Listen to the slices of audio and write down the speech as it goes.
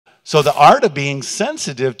So the art of being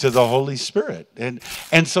sensitive to the Holy Spirit.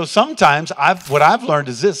 And so sometimes what I've learned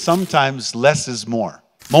is this: sometimes less is more.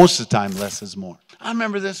 Most of the time, less is more. I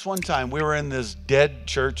remember this one time, we were in this dead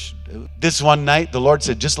church. This one night, the Lord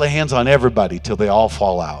said, just lay hands on everybody till they all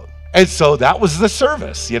fall out. And so that was the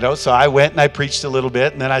service, you know. So I went and I preached a little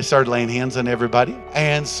bit, and then I started laying hands on everybody.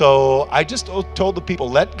 And so I just told the people,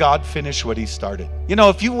 let God finish what he started. You know,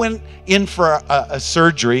 if you went in for a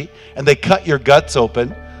surgery and they cut your guts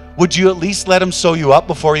open, would you at least let them sew you up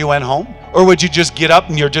before you went home? Or would you just get up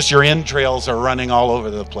and your entrails are running all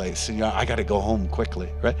over the place? And I got to go home quickly,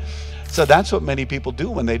 right? So that's what many people do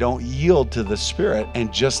when they don't yield to the Spirit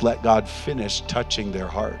and just let God finish touching their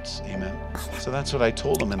hearts. Amen. So that's what I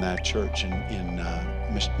told them in that church in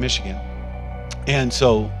Michigan. And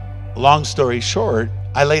so, long story short,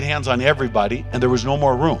 I laid hands on everybody and there was no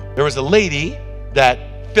more room. There was a lady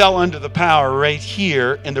that fell under the power right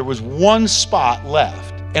here, and there was one spot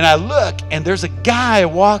left. And I look, and there's a guy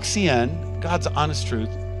walks in, God's honest truth.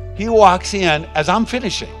 He walks in as I'm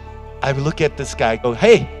finishing. I look at this guy, go,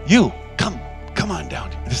 hey, you, come on down.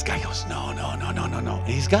 This guy goes, no. And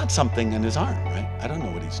he's got something in his arm, right? I don't know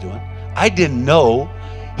what he's doing. I didn't know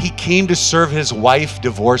he came to serve his wife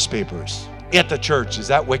divorce papers at the church. Is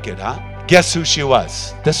that wicked, huh? Guess who she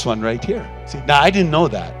was? This one right here. See, now I didn't know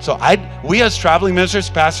that. So we as traveling ministers,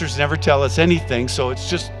 pastors never tell us anything. So it's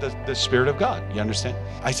just the Spirit of God. You understand?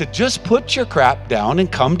 I said, just put your crap down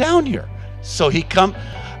and come down here. So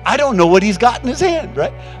I don't know what he's got in his hand,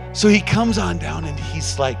 right? So he comes on down and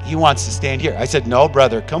he's like, he wants to stand here. I said, no,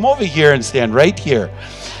 brother, come over here and stand right here.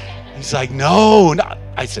 He's like, no.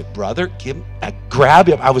 I said, brother, I grab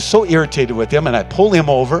him. I was so irritated with him, and I pull him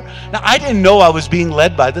over. Now, I didn't know I was being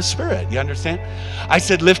led by the Spirit. You understand? I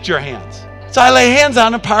said, lift your hands. So I lay hands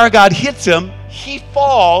on him. Power of God hits him. He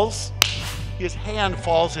falls. His hand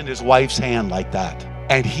falls in his wife's hand like that.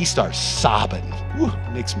 And he starts sobbing. Whew,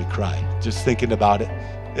 makes me cry just thinking about it.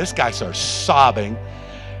 This guy starts sobbing.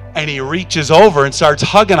 And he reaches over and starts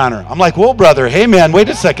hugging on her. I'm like, whoa, brother, hey, man, wait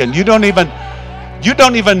a second. You don't even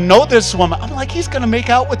know this woman. I'm like, he's going to make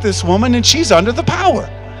out with this woman, and she's under the power.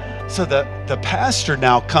 So the pastor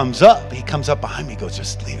now comes up. He comes up behind me, goes,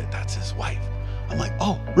 just leave it. That's his wife. I'm like,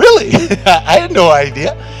 oh, really? I had no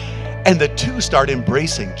idea. And the two start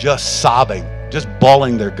embracing, just sobbing, just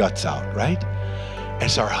bawling their guts out, right?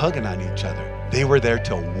 And start hugging on each other. They were there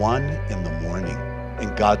till 1 in the morning,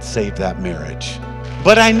 and God saved that marriage.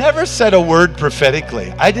 But I never said a word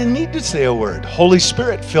prophetically. I didn't need to say a word. Holy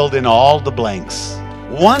Spirit filled in all the blanks.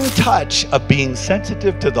 One touch of being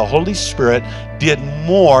sensitive to the Holy Spirit did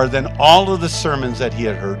more than all of the sermons that he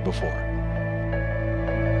had heard before.